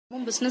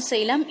Business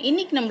செய்யலாம்.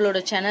 இன்னைக்கு நம்மளோட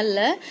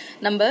சேனல்ல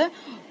நம்ம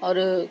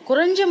ஒரு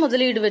குறைஞ்ச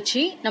முதலீடு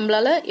வச்சு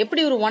நம்மளால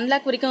எப்படி ஒரு 1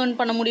 lakh வரைக்கும் earn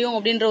பண்ண முடியும்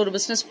அப்படின்ற ஒரு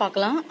பிசினஸ்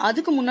பார்க்கலாம்.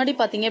 அதுக்கு முன்னாடி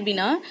பாத்தீங்க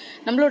அப்படின்னா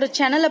நம்மளோட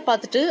சேனலை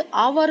பார்த்துட்டு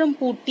ஆவாரம்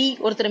பூ டீ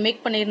ஒருத்தர்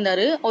மேக்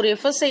பண்ணியிருந்தாரு. ஒரு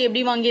FSI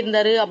எப்படி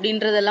வாங்கியிருந்தாரு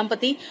அப்படின்றதெல்லாம்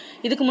பத்தி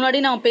இதுக்கு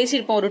முன்னாடி நான்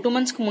பேசியிருப்போம் ஒரு 2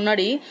 monthsக்கு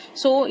முன்னாடி.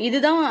 ஸோ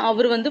இதுதான்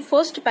அவர்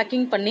ஃபர்ஸ்ட்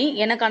பேக்கிங் பண்ணி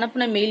எனக்கு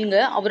அனுப்பின மெயிலுங்க.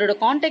 அவரோட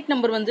கான்டாக்ட்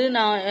நம்பர்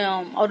நான்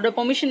அவரோட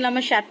பெர்மிஷன்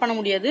இல்லாம ஷேர் பண்ண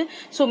முடியாது.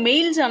 ஸோ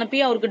மெயில்ஸ்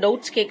அனுப்பி அவருக்கு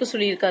டவுட்ஸ் கேட்க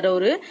சொல்லியிருக்காரு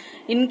அவரு.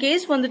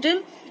 இன்கேஸ்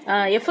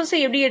FSI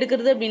எப்படி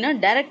எடுக்கிறது அப்படின்னா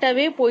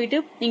டைரக்டாவே போயிட்டு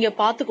நீங்க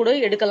பார்த்து கூட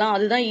எடுக்கலாம்,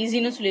 அதுதான்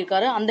ஈஸின்னு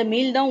சொல்லியிருக்காரு. அந்த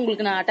மெயில் தான்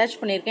உங்களுக்கு நான் அட்டாச்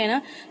பண்ணியிருக்கேன். ஏன்னா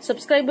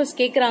சப்ஸ்கிரைபர்ஸ்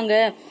கேட்கறாங்க,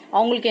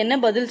 அவங்களுக்கு என்ன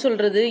பதில்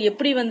சொல்றது,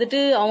 எப்படி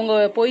அவங்க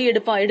போய்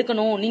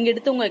எடுக்கணும், நீங்க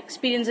எடுத்து உங்க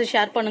எக்ஸ்பீரியன்ஸை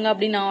ஷேர் பண்ணுங்க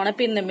அப்படின்னு நான்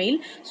அனுப்பியிருந்த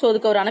மெயில். ஸோ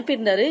அதுக்கு அவர்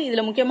அனுப்பியிருந்தாரு.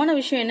 இதுல முக்கியமான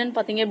விஷயம் என்னன்னு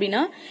பாத்தீங்க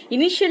அப்படின்னா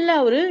இனிஷியல்ல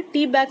அவரு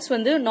டீ பேக்ஸ்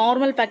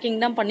நார்மல்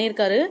பேக்கிங் தான்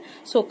பண்ணியிருக்காரு.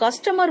 ஸோ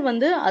கஸ்டமர்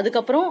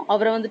அதுக்கப்புறம்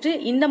அவரை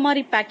இந்த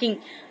மாதிரி பேக்கிங்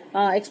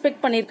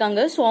எக்ஸ்பெக்ட் பண்ணிருக்காங்க.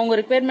 ஸோ அவங்க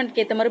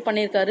ரிக்வயர்மெண்ட்க்கு ஏற்ற மாதிரி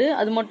பண்ணிருக்காரு.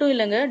 அது மட்டும்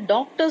இல்லைங்க,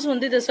 டாக்டர்ஸ்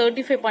இதை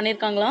சர்டிஃபை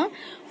பண்ணிருக்காங்களாம்.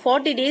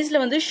 40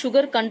 daysல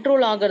சுகர்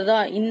கண்ட்ரோல் ஆகுறதா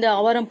இந்த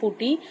ஆவாரம்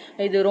பூட்டி.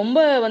 இது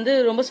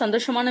ரொம்ப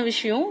சந்தோஷமான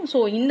விஷயம். ஸோ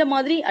இந்த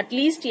மாதிரி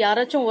அட்லீஸ்ட்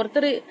யாராச்சும்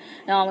ஒருத்தர்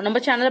நம்ம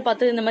சேனலை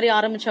பார்த்து இந்த மாதிரி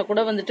ஆரம்பிச்சா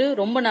கூட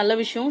ரொம்ப நல்ல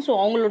விஷயம். ஸோ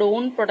அவங்களோட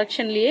ஓன்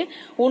ப்ரொடக்ஷன்லயே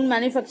ஓன்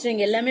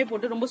மேனுஃபேக்சரிங் எல்லாமே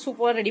போட்டு ரொம்ப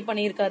சூப்பரா ரெடி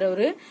பண்ணியிருக்காரு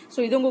அவரு.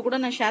 ஸோ இது உங்க கூட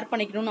நான் ஷேர்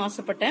பண்ணிக்கணும்னு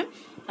ஆசைப்பட்டேன்.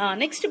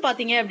 நெக்ஸ்ட்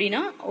பாத்தீங்க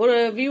அப்படின்னா ஒரு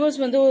வியூவர்ஸ்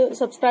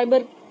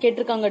சப்ஸ்கிரைபர்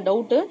கேட்டிருக்காங்க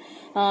டவுட்,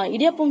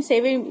 இடியாப்பம்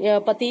சேவை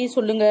பத்தி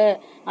சொல்லுங்க,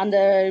 அந்த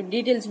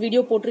டீடைல்ஸ்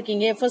வீடியோ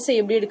போட்டிருக்கீங்க, FSI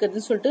எப்படி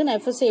எடுக்கிறதுன்னு சொல்லிட்டு.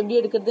 நான் FSI எப்படி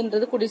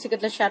எடுக்கிறதுன்றது கூடிய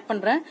சீக்கிரத்துல ஷேர்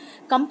பண்றேன்.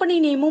 கம்பெனி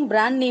நேமும்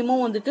பிராண்ட்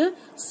நேமும்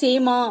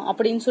சேமா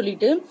அப்படின்னு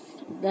சொல்லிட்டு,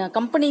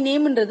 கம்பெனி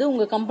நேம்ன்றது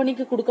உங்க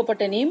கம்பெனிக்கு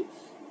கொடுக்கப்பட்ட நேம்,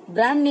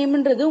 பிராண்ட்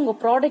நேம்ன்றது உங்க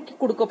ப்ராடக்ட்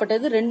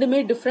கொடுக்கப்பட்டது. ரெண்டுமே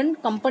டிஃப்ரெண்ட்.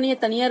 கம்பெனியை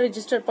தனியா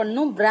ரெஜிஸ்டர்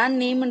பண்ணணும், பிராண்ட்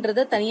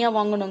நேம்ன்றத தனியா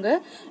வாங்கணுங்க.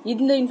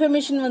 இந்த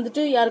இன்ஃபர்மேஷன்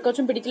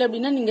யாருக்காச்சும் பிடிக்கல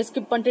அப்படின்னா நீங்க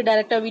ஸ்கிப் பண்ணிட்டு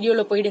டைரக்டா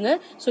வீடியோல போயிடுங்க.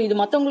 ஸோ இது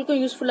மத்தவங்களுக்கும்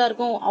யூஸ்ஃபுல்லா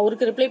இருக்கும்.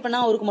 அவருக்கு ரிப்ளை பண்ணா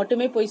அவருக்கு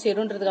மட்டுமே போய்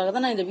சேரும்ன்றதுக்காக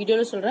தான் நான் இந்த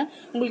வீடியோல சொல்றேன்.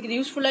 உங்களுக்கு இது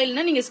யூஸ்ஃபுல்லா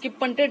இல்லைன்னா நீங்க ஸ்கிப்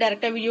பண்ணிட்டு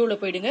டைரக்டா வீடியோல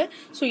போயிடுங்க.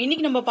 ஸோ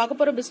இன்னைக்கு நம்ம பார்க்க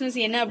போற பிசினஸ்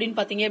என்ன அப்படின்னு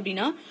பாத்தீங்க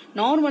அப்படின்னா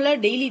நார்மலா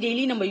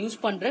டெய்லி நம்ம யூஸ்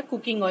பண்ற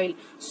குக்கிங் ஆயில்.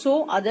 ஸோ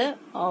அதை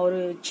ஒரு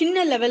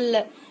சின்ன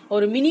லெவல்ல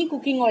ஒரு மினி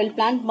குக்கிங் ஆயில்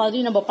பிளான்ட் மாதிரி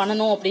நம்ம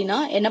பண்ணணும் அப்படின்னா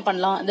என்ன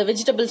பண்ணலாம், இந்த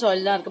வெஜிடபிள்ஸ்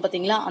ஆயில் தான் இருக்கு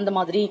பாத்தீங்களா, அந்த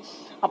மாதிரி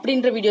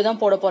அப்படின்ற வீடியோ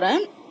தான் போட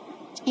போறேன்.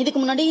 இதுக்கு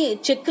முன்னாடி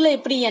செக்ல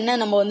எப்படி என்ன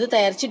நம்ம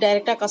தயாரிச்சு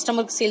டைரக்டா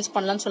கஸ்டமருக்கு சேல்ஸ்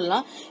பண்ணலாம்னு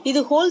சொல்லலாம். இது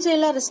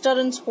ஹோல்சேலா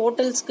ரெஸ்டாரண்ட்ஸ்,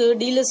 ஹோட்டல்ஸ்க்கு,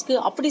 டீலர்ஸ்க்கு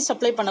அப்படி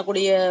சப்ளை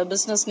பண்ணக்கூடிய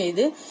பிசினஸ்ங்க.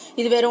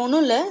 இது வேற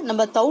ஒன்றும் இல்ல.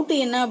 நம்ம தவுட்டு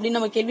என்ன அப்படின்னு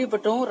நம்ம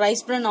கேள்விப்பட்டோம்,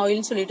 ரைஸ் பிரான்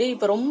ஆயில்னு சொல்லிட்டு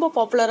இப்ப ரொம்ப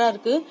பாப்புலரா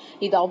இருக்கு.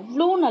 இது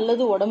அவ்வளோ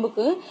நல்லது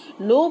உடம்புக்கு,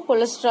 லோ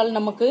கொலஸ்ட்ரால்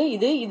நமக்கு.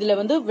 இதுல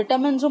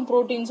விட்டமின்ஸும்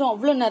புரோட்டீன்ஸும்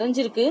அவ்வளோ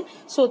நிறைஞ்சிருக்கு.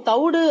 ஸோ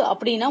தவுடு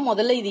அப்படின்னா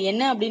முதல்ல இது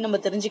என்ன அப்படின்னு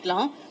நம்ம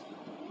தெரிஞ்சுக்கலாம்.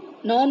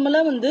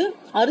 நார்மலா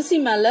அரிசி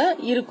மேல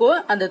இருக்கோ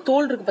அந்த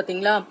தோல் இருக்கு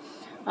பாத்தீங்களா,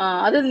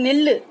 அதாவது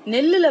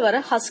நெல்லுல வர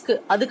ஹஸ்க்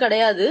அது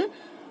கிடையாது.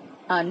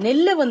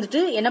 நெல்லை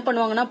என்ன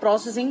பண்ணுவாங்கன்னா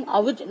ப்ராசஸிங்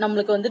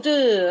நம்மளுக்கு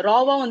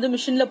ராவா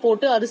மிஷின்ல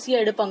போட்டு அரிசியா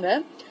எடுப்பாங்க.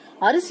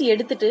 அரிசி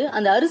எடுத்துட்டு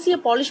அந்த அரிசியை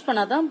பாலிஷ்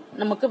பண்ணாதான்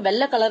நமக்கு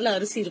வெள்ளை கலர்ல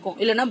அரிசி இருக்கும்,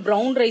 இல்லைன்னா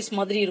பிரவுன் ரைஸ்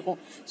மாதிரி இருக்கும்.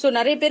 சோ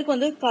நிறைய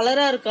பேருக்கு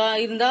கலரா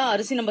இருந்தா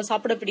அரிசி நம்ம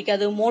சாப்பிட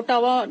பிடிக்காது,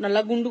 மோட்டாவா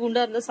நல்லா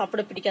குண்டா இருந்தா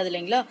சாப்பிட பிடிக்காது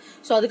இல்லைங்களா.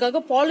 சோ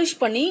அதுக்காக பாலிஷ்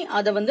பண்ணி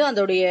அதை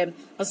அதோடைய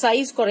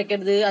சைஸ்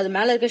குறைக்கிறது, அது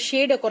மேல இருக்க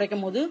ஷேடை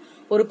குறைக்கும் போது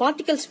ஒரு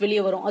பார்ட்டிகல்ஸ்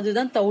வெளியே வரும்,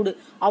 அதுதான் தவுடு.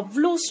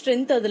 அவ்வளோ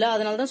ஸ்ட்ரென்த் அதுல.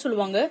 அதனாலதான்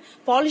சொல்லுவாங்க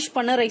பாலிஷ்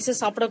பண்ண ரைஸை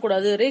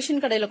சாப்பிடக்கூடாது.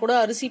 ரேஷன் கடையில கூட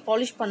அரிசி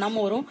பாலிஷ்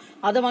பண்ணாம வரும்,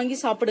 அதை வாங்கி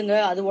சாப்பிடுங்க,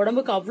 அது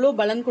உடம்புக்கு அவ்வளோ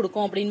பலன்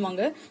கொடுக்கும்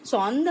அப்படின்வாங்க. சோ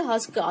அந்த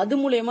ஹஸ்க் அது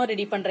மூலமா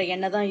ரெடி பண்ற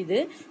எண்ணெய் தான் இது.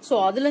 சோ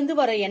அதுல இருந்து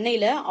வர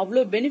எண்ணெயில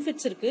அவ்வளோ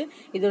பெனிஃபிட்ஸ் இருக்கு.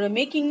 இதோட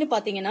மேக்கிங்னு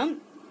பாத்தீங்கன்னா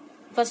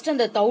ஃபர்ஸ்ட்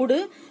அந்த தவுடு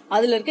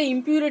அதுல இருக்க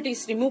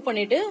இம்பியூரிட்டிஸ் ரிமூவ்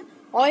பண்ணிட்டு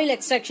ஆயில்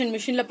எக்ஸ்ட்ராக்ஷன்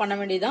மிஷின்ல பண்ண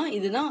வேண்டியதான்.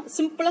 இதுதான்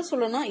சிம்பிளா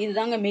சொல்லணும்,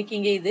 இதுதாங்க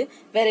மேக்கிங்கே. இது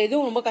வேற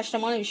எதுவும் ரொம்ப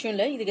கஷ்டமான விஷயம்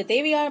இல்ல. இதுக்கு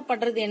தேவையா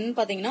பண்றது என்னன்னு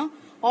பாத்தீங்கன்னா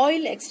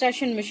ஆயில்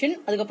எக்ஸ்ட்ராக்ஷன் மிஷின்,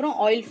 அதுக்கப்புறம்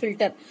ஆயில்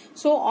ஃபில்டர்.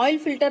 ஸோ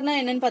ஆயில் ஃபில்டர்னா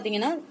என்னன்னு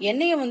பாத்தீங்கன்னா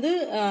எண்ணெயை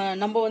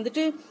நம்ம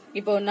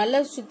இப்போ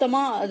நல்ல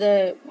சுத்தமா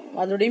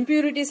அதோட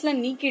இம்பியூரிட்டிஸ்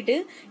எல்லாம் நீக்கிட்டு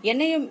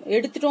எண்ணெயை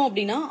எடுத்துட்டோம்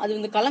அப்படின்னா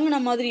அது கலங்கின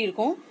மாதிரி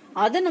இருக்கும்.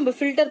 அதை நம்ம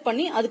ஃபில்டர்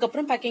பண்ணி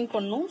அதுக்கப்புறம் பேக்கிங்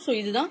பண்ணணும். ஸோ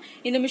இதுதான்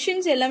இந்த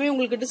மிஷின்ஸ் எல்லாமே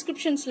உங்களுக்கு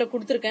டிஸ்கிரிப்ஷன்ஸ்ல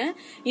கொடுத்துருக்கேன்.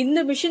 இந்த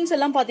மிஷின்ஸ்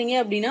எல்லாம் பாத்தீங்க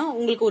அப்படின்னா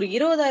உங்களுக்கு ஒரு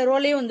 20,000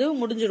 ரூபாயிலே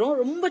முடிஞ்சிடும்.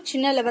 ரொம்ப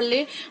சின்ன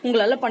லெவல்லே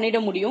உங்களால பண்ணிட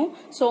முடியும்.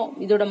 ஸோ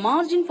இதோட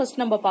மார்ஜின்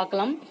ஃபர்ஸ்ட் நம்ம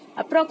பார்க்கலாம்.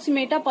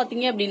 அப்ராக்சிமேட்டா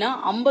பாத்தீங்க அப்படின்னா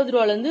 50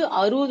 ரூபாயில இருந்து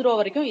 60 ரூபா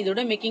வரைக்கும்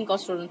இதோட மேக்கிங்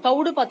காஸ்ட் வரும்.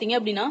 தவுடு பாத்தீங்க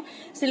அப்படின்னா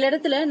சில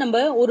இடத்துல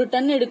நம்ம ஒரு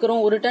டன்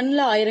எடுக்கிறோம், ஒரு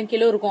டன்ல 1000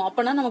 கிலோ இருக்கும்,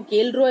 அப்பனா நமக்கு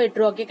 7 ரூபா 8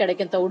 ரூபாய்க்கே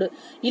கிடைக்கும் தவுடு.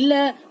 இல்ல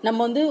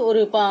நம்ம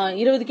ஒரு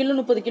 20 கிலோ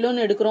 30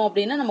 கிலோன்னு எடுக்கிறோம்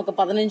அப்படின்னா நமக்கு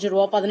 15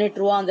 ரூபா 18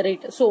 ரூபா அந்த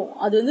ரேட். சோ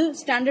அது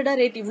ஸ்டாண்டர்டா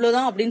ரேட்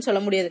இவ்வளவுதான் அப்படின்னு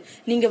சொல்ல முடியாது.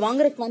 நீங்க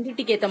வாங்குற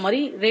குவான்டிட்டிக்கு ஏத்த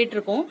மாதிரி ரேட்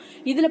இருக்கும்.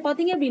 இதுல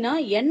பாத்தீங்க அப்படின்னா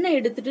எண்ணெய்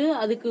எடுத்துட்டு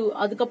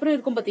அதுக்கப்புறம்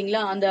இருக்கும்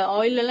பாத்தீங்களா, அந்த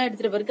ஆயில் எல்லாம்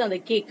எடுத்துட்டு பிறகு அந்த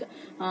கேக்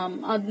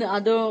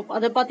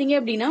அதை பாத்தீங்க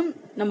அப்படின்னா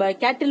நம்ம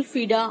கேட்டில்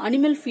ஃபீடா,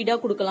 அனிமல் ஃபீடா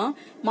கொடுக்கலாம்,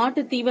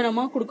 மாட்டு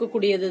தீவனமா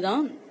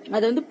கொடுக்கக்கூடியதுதான்.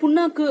 அது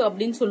புண்ணாக்கு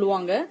அப்படின்னு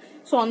சொல்லுவாங்க.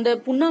 சோ அந்த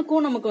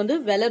புண்ணாக்கும் நமக்கு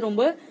விலை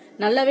ரொம்ப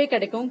நல்லாவே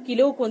கிடைக்கும்.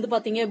 கிலோவுக்கு வந்து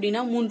பாத்தீங்க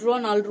அப்படின்னா 3 ரூபா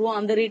 4 ரூபா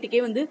அந்த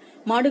ரேட்டுக்கே வந்து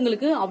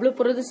மாடுங்களுக்கு அவ்வளவு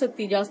புரத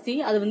சக்தி ஜாஸ்தி,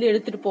 அதை வந்து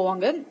எடுத்துட்டு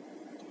போவாங்க.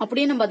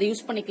 அப்படியே நம்ம அதை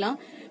யூஸ் பண்ணிக்கலாம்.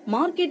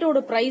 மார்க்கெட்டோட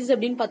பிரைஸ்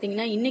அப்படின்னு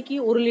பாத்தீங்கன்னா இன்னைக்கு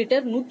 1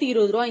 லிட்டர்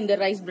 120 ரூபா இந்த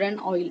ரைஸ்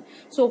பிராண்ட் ஆயில்.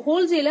 சோ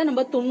ஹோல்சேல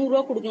நம்ம 90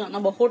 ரூபா கொடுக்கலாம்.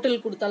 நம்ம ஹோட்டல்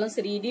கொடுத்தாலும்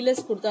சரி,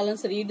 டீலர்ஸ் கொடுத்தாலும்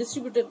சரி,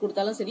 டிஸ்ட்ரிபியூட்டர்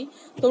கொடுத்தாலும் சரி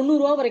 90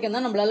 ரூபா வரைக்கும்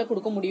தான் நம்மளால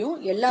கொடுக்க முடியும்.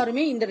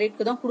 எல்லாருமே இந்த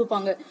ரேட்க்கு தான்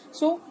கொடுப்பாங்க.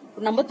 சோ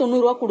நம்ம 90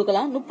 ரூபா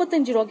கொடுக்கலாம்.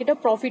 35 ரூபா கிட்ட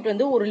ப்ராஃபிட்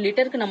வந்து 1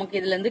 லிட்டருக்கு நமக்கு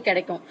இதுல இருந்து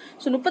கிடைக்கும்.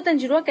 சோ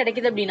 35 ரூபா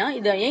கிடைக்குது அப்படின்னா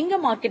இதை எங்க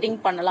மார்க்கெட்டிங்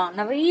பண்ணலாம்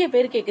நிறைய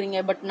பேர் கேக்குறீங்க.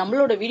 பட்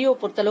நம்மளோட வீடியோ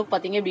பொறுத்த அளவுக்கு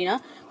பாத்தீங்க அப்படின்னா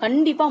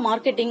கண்டிப்பா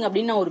மார்க்கெட்டிங்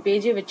அப்படின்னு நான் ஒரு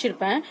பேஜே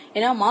வச்சிருப்பேன்.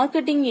 ஏன்னா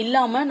மார்க்கெட்டிங்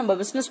இல்லாம நம்ம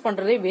பிசினஸ்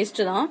பண்றதே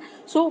வேஸ்ட் தான்.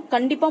 சோ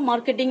கண்டிப்பா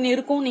மார்க்கெட்டிங்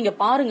இருக்கும். நீங்க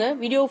பாருங்க,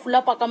 வீடியோ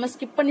ஃபுல்லா பார்க்காம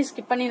ஸ்கிப்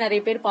பண்ணி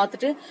நிறைய பேர்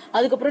பார்த்துட்டு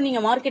அதுக்கப்புறம்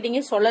நீங்க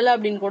மார்க்கெட்டிங்கே சொல்லல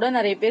அப்படின்னு கூட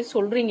நிறைய பேர்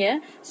சொல்றீங்க.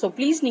 சோ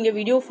ப்ளீஸ் நீங்க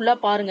வீடியோ ஃபுல்லா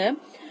பாருங்க.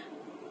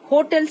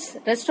 ஹோட்டல்ஸ்,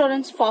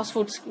 ரெஸ்டாரண்ட்ஸ், ஃபாஸ்ட்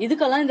ஃபுட்ஸ்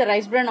இதுக்கெல்லாம் இந்த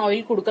ரைஸ் பிராண்ட்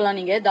ஆயில் கொடுக்கலாம்.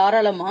 நீங்க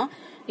தாராளமா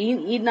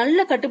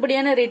நல்ல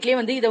கட்டுப்படியான ரேட்லயே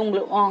வந்து இதை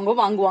உங்களுக்கு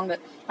வாங்குவாங்க.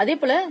 அதே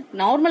போல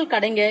நார்மல்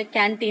கடைங்க,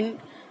 கேன்டீன்,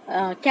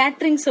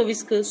 கேட்டரிங்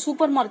சர்வீஸ்க்கு,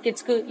 சூப்பர்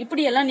மார்க்கெட்ஸ்க்கு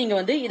இப்படி எல்லாம் நீங்க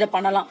வந்து இதை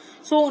பண்ணலாம்.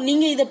 சோ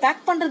நீங்க இதை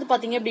பேக் பண்றது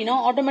பாத்தீங்க அப்படின்னா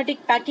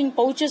ஆட்டோமேட்டிக் பேக்கிங்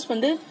பவுச்சஸ்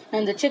வந்து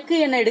நான் இந்த செக்கு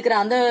என்ன எடுக்கிற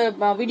அந்த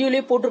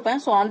வீடியோலயே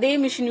போட்டிருப்பேன். சோ அதே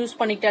மிஷின்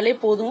யூஸ் பண்ணிக்கிட்டாலே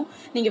போதும்.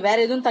 நீங்க வேற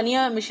எதுவும்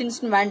தனியா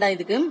மிஷின்ஸ் வேண்டாம்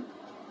இதுக்கு.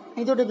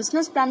 இதோட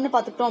பிசினஸ் பிளான்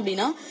பாத்துக்கிட்டோம்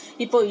அப்படின்னா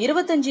இப்போ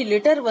 25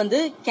 லிட்டர் வந்து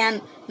கேன்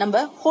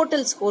நம்ம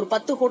ஹோட்டல்ஸ்க்கு ஒரு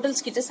 10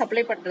 ஹோட்டல்ஸ் கிட்ட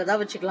சப்ளை பண்றதா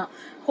வச்சுக்கலாம்.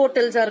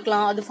 ஹோட்டல்ஸா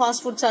இருக்கலாம், அது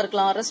ஃபாஸ்ட் ஃபுட்ஸா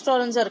இருக்கலாம்,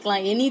 ரெஸ்டாரண்ட்ஸா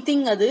இருக்கலாம்,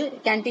 எனிதிங், அது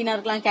கேன்டீனா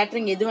இருக்கலாம்,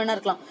 கேட்டரிங் எது வேணா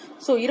இருக்கலாம்.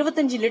 சோ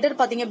 25 லிட்டர்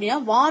பாத்தீங்க அப்படின்னா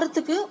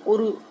வாரத்துக்கு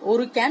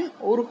ஒரு கேன்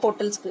ஒரு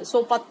ஹோட்டல்ஸ்க்கு. சோ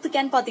 10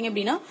 கேன் பாத்தீங்க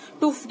அப்படின்னா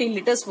 215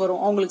 லிட்டர்ஸ்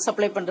வரும் அவங்களுக்கு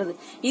சப்ளை பண்றது.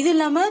 இது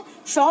இல்லாம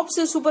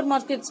ஷாப்ஸ், சூப்பர்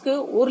மார்க்கெட்ஸ்க்கு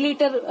 1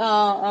 லிட்டர்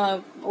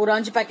ஒரு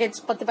 5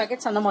 பேக்கெட்ஸ் 10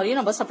 பேக்கெட்ஸ் அந்த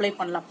மாதிரியும் நம்ம சப்ளை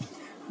பண்ணலாம்.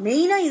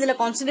 மெயினா இதுல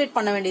கான்சென்ட்ரேட்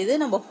பண்ண வேண்டியது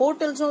நம்ம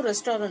ஹோட்டல்ஸும்,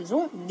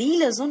 ரெஸ்டாரண்ட்ஸும்,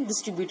 டீலர்ஸும்,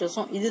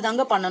 டிஸ்ட்ரிபியூட்டர்ஸும்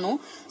இதுதாங்க பண்ணணும்.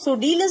 சோ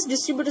டீலர்ஸ்,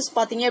 டிஸ்ட்ரிபியூட்டர்ஸ்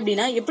பாத்தீங்க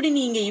அப்படின்னா எப்படி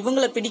நீங்க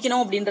இவங்களை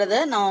பிடிக்கணும் அப்படின்றத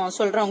நான்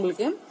சொல்றேன்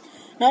உங்களுக்கு.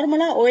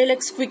 நார்மலா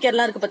OLX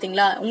குவிக்கர்லாம் இருக்கு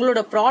பாத்தீங்களா, உங்களோட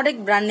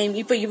ப்ராடக்ட் பிராண்ட் நேம்.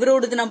 இப்ப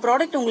இவரோடது நான்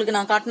ப்ராடக்ட் உங்களுக்கு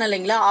நான் காட்டினேன்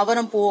இல்லைங்களா,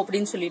 அவரம் போ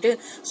அப்படின்னு சொல்லிட்டு.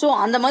 சோ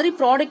அந்த மாதிரி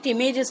ப்ராடக்ட்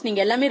இமேஜஸ்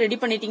நீங்க எல்லாமே ரெடி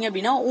பண்ணிட்டீங்க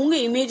அப்படின்னா உங்க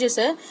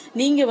இமேஜஸ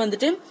நீங்க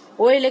வந்துட்டு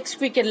OLX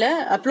குவிக்கர்ல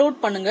அப்லோட்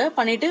பண்ணுங்க.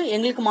 பண்ணிட்டு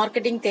எங்களுக்கு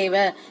மார்க்கெட்டிங்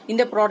தேவை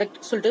இந்த ப்ராடக்ட்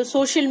சொல்லிட்டு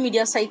சோசியல்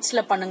மீடியா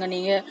சைட்ஸ்ல பண்ணுங்க.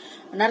 நீங்க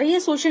நிறைய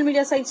சோசியல்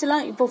மீடியா சைட்ஸ்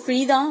எல்லாம் இப்போ ஃப்ரீ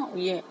தான்.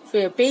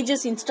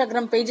 பேஜஸ்,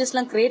 இன்ஸ்டாகிராம் பேஜஸ்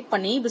எல்லாம் கிரியேட்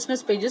பண்ணி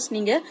பிசினஸ் பேஜஸ்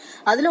நீங்க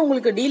அதுல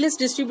உங்களுக்கு டீலர்ஸ்,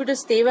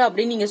 டிஸ்ட்ரிபியூட்டர்ஸ் தேவை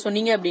அப்படின்னு நீங்க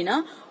சொன்னீங்க அப்படின்னா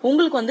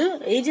உங்களுக்கு வந்து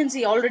ஏஜென்சி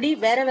ஆல்ரெடி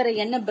வேற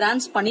என்ன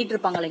பிராண்ட்ஸ் பண்ணிட்டு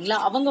இருப்பாங்க இல்லைங்களா,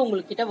 அவங்க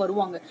உங்ககிட்ட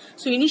வருவாங்க.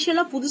 சோ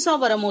இனிஷியலா புதுசா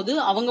வரும்போது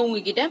அவங்க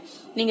உங்ககிட்ட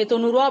நீங்க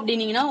 90 ரூபா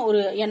அப்படின்னீங்கன்னா ஒரு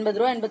 80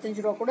 ரூபா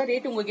 85 ரூபா கூட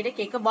ரேட் உங்ககிட்ட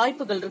கேட்க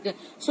வாய்ப்புகள் இருக்கு.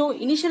 சோ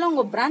இனிஷியலா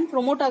உங்க பிராண்ட்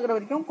ப்ரொமோட் ஆகுற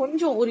வரைக்கும்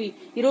கொஞ்சம் ஒரு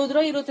 20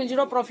 ரூபா 25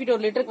 ரூபா ப்ராஃபிட்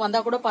ஒரு லிட்டருக்கு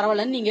வந்தா கூட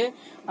பரவாயில்லன்னு நீங்க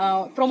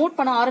ப்ரொமோட்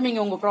பண்ண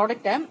ஆரம்பிங்க உங்க ப்ராடக்ட.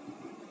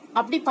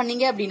 அப்படி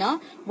பண்ணீங்க அப்படின்னா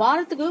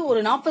வாரத்துக்கு ஒரு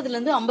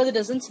 40 to 50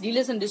 dozens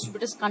dealers and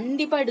distributors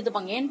கண்டிப்பா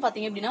எடுத்துப்பாங்க. ஏன்னு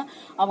பாத்தீங்க அப்படின்னா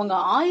அவங்க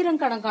 1000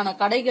 கணக்கான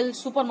கடைகள்,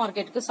 சூப்பர்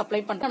மார்க்கெட்டுக்கு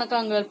சப்ளை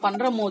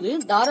பண்ற போது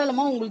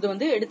தாராளமா உங்களுக்கு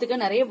வந்து எடுத்துக்க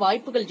நிறைய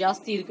வாய்ப்புகள்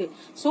ஜாஸ்தி இருக்கு.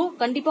 சோ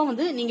கண்டிப்பா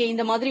வந்து நீங்க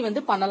இந்த மாதிரி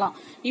வந்து பண்ணலாம்.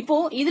 இப்போ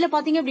இதுல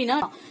பாத்தீங்க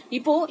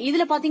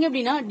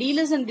அப்படின்னா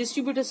டீலர்ஸ் அண்ட்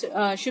டிஸ்ட்ரிபியூட்டர்ஸ்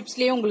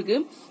ஷிப்ஸ்லயே உங்களுக்கு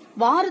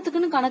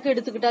வாரத்துக்குன்னு கணக்கு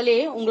எடுத்துக்கிட்டாலே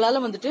உங்களால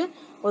வந்துட்டு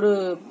ஒரு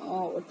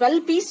 12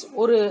 பீஸ்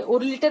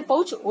ஒரு லிட்டர்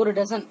பவுச் ஒரு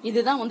டசன்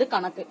இதுதான் வந்து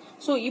கணக்கு.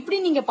 சோ இப்படி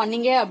நீங்க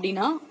பண்ணீங்க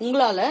அப்படின்னா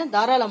உங்களால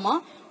தாராளமா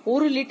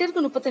ஒரு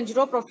லிட்டருக்கு 35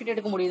 ரூபா ப்ராஃபிட்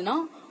எடுக்க முடியுதுன்னா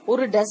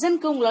ஒரு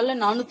டசனுக்கு உங்களால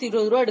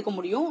 420 ரூபா எடுக்க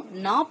முடியும்.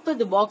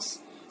 40 பாக்ஸ்.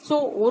 சோ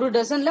ஒரு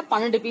டசன்ல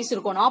 12 பீஸ்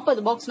இருக்கும்.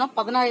 40 பாக்ஸ்னா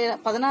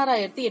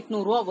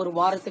 16,800 ரூபா ஒரு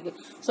வாரத்துக்கு.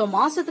 சோ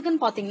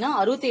மாசத்துக்குன்னு பாத்தீங்கன்னா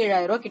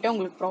 67,000 ரூபா கிட்ட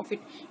உங்களுக்கு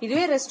ப்ராஃபிட்.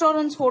 இதுவே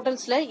ரெஸ்டாரண்ட்ஸ்,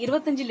 ஹோட்டல்ஸ்ல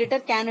 25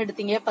 லிட்டர் கேன்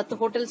எடுத்தீங்க 10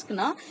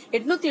 ஹோட்டல்ஸ்க்குன்னா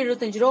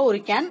 875 ரூபா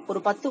ஒரு கேன்.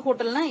 ஒரு 10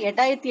 ஹோட்டல்னா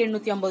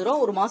 8,850 ரூபா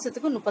ஒரு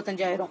மாசத்துக்கு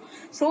 35,000.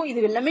 சோ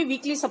இது எல்லாமே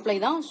வீக்லி சப்ளை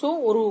தான். சோ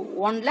ஒரு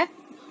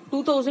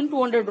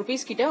 1,02,200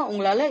 rupees கிட்ட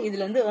உங்களால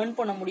இதுல இருந்து earn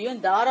பண்ண முடியும்.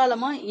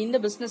 தாராளமா இந்த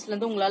பிசினஸ்ல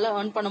இருந்து உங்களால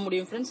earn பண்ண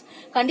முடியும் ஃப்ரெண்ட்ஸ்.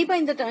 கண்டிப்பா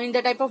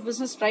இந்த டைப் ஆஃப்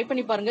பிசினஸ் ட்ரை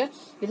பண்ணி பாருங்க.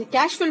 இது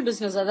கேஷுவல்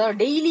பிசினஸ், அதாவது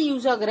டெய்லி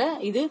யூஸ் ஆகுற,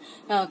 இது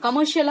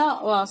கமர்ஷியலா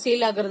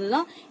சேல் ஆகுறது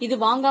தான். இது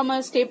வாங்காம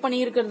ஸ்டே பண்ணி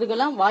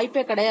இருக்கிறதுக்கெல்லாம்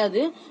வாய்ப்பே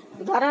கிடையாது.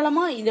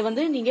 தாராளமா இதை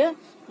வந்து நீங்க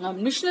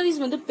மிஷினரிஸ்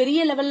வந்து பெரிய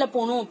லெவல்ல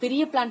போகணும்,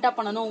 பெரிய பிளான்டா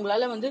பண்ணணும்,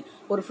 உங்களால வந்து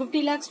ஒரு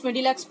 50 lakhs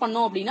 20 lakhs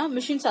பண்ணோம் அப்படின்னா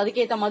மிஷின்ஸ்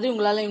அதுக்கேற்ற மாதிரி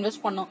உங்களால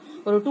இன்வெஸ்ட் பண்ணணும்.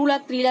 ஒரு 2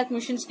 lakh 3 lakh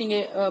மிஷின்ஸ் நீங்க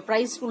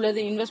பிரைஸ்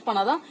உள்ளது இன்வெஸ்ட்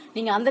பண்ணாதான்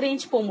நீங்க அந்த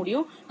ரேஞ்ச் போக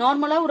முடியும்.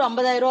 நார்மலா ஒரு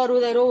 50,000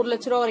 60,000 1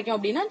 லட்ச ரூபா வரைக்கும்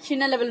அப்படின்னா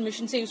சின்ன லெவல்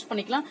மிஷின்ஸை யூஸ்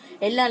பண்ணிக்கலாம்.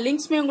 எல்லா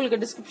லிங்க்ஸ்மே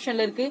உங்களுக்கு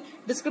டிஸ்கிரிப்ஷன்ல இருக்கு.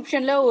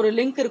 டிஸ்கிரிப்ஷன்ல ஒரு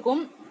லிங்க்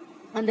இருக்கும்.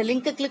 அந்த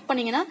லிங்கை கிளிக்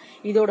பண்ணீங்கன்னா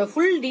இதோட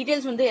ஃபுல்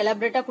டீடைல்ஸ் வந்து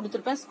எலாபரேட்டா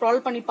கொடுத்துருப்பேன்.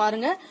 ஸ்க்ரால் பண்ணி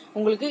பாருங்க,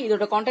 உங்களுக்கு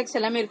இதோட கான்டாக்ட்ஸ்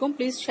எல்லாமே இருக்கும்.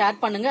 ப்ளீஸ் ஷேர்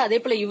பண்ணுங்க. அதே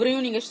போல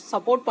இவரையும் நீங்க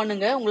சப்போர்ட்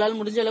பண்ணுங்க. உங்களால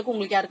முடிஞ்ச அளவுக்கு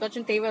உங்களுக்கு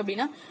யாருக்காச்சும் தேவை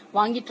அப்படின்னா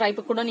வாங்கி ட்ரை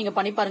கூட நீங்க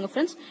பண்ணி பாருங்க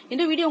ஃப்ரெண்ட்ஸ்.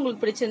 இந்த வீடியோ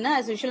உங்களுக்கு பிடிச்சிருந்தா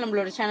as usual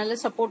நம்மளோட சேனலை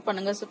சப்போர்ட்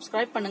பண்ணுங்க,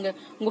 சப்ஸ்கிரைப் பண்ணுங்க,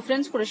 உங்க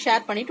ஃப்ரெண்ட்ஸ் கூட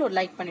ஷேர் பண்ணிட்டு ஒரு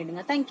லைக்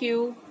பண்ணிடுங்க. தேங்க்யூ.